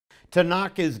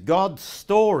Tanakh is God's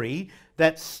story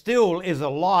that still is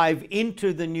alive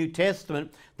into the New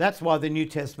Testament. That's why the New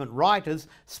Testament writers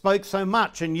spoke so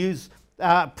much and used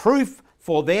proof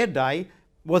for their day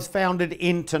was founded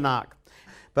in Tanakh.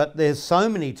 But there's so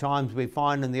many times we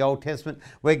find in the Old Testament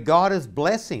where God is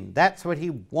blessing. That's what he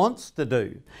wants to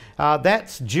do.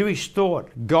 That's Jewish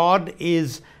thought. God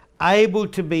is able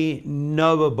to be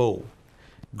knowable.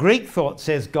 Greek thought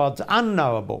says God's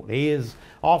unknowable. He is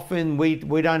often, we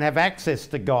don't have access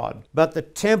to God. But the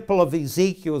temple of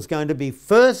Ezekiel is going to be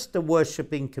first a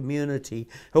worshipping community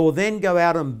who will then go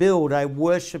out and build a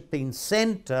worshipping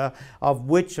center, of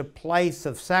which a place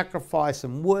of sacrifice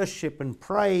and worship and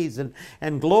praise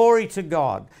and glory to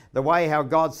God. The way how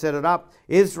God set it up,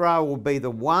 Israel will be the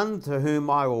one to whom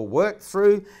I will work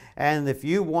through. And if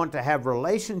you want to have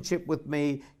relationship with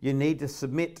me, you need to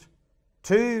submit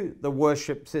to the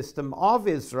worship system of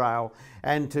Israel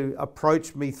and to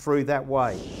approach me through that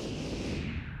way.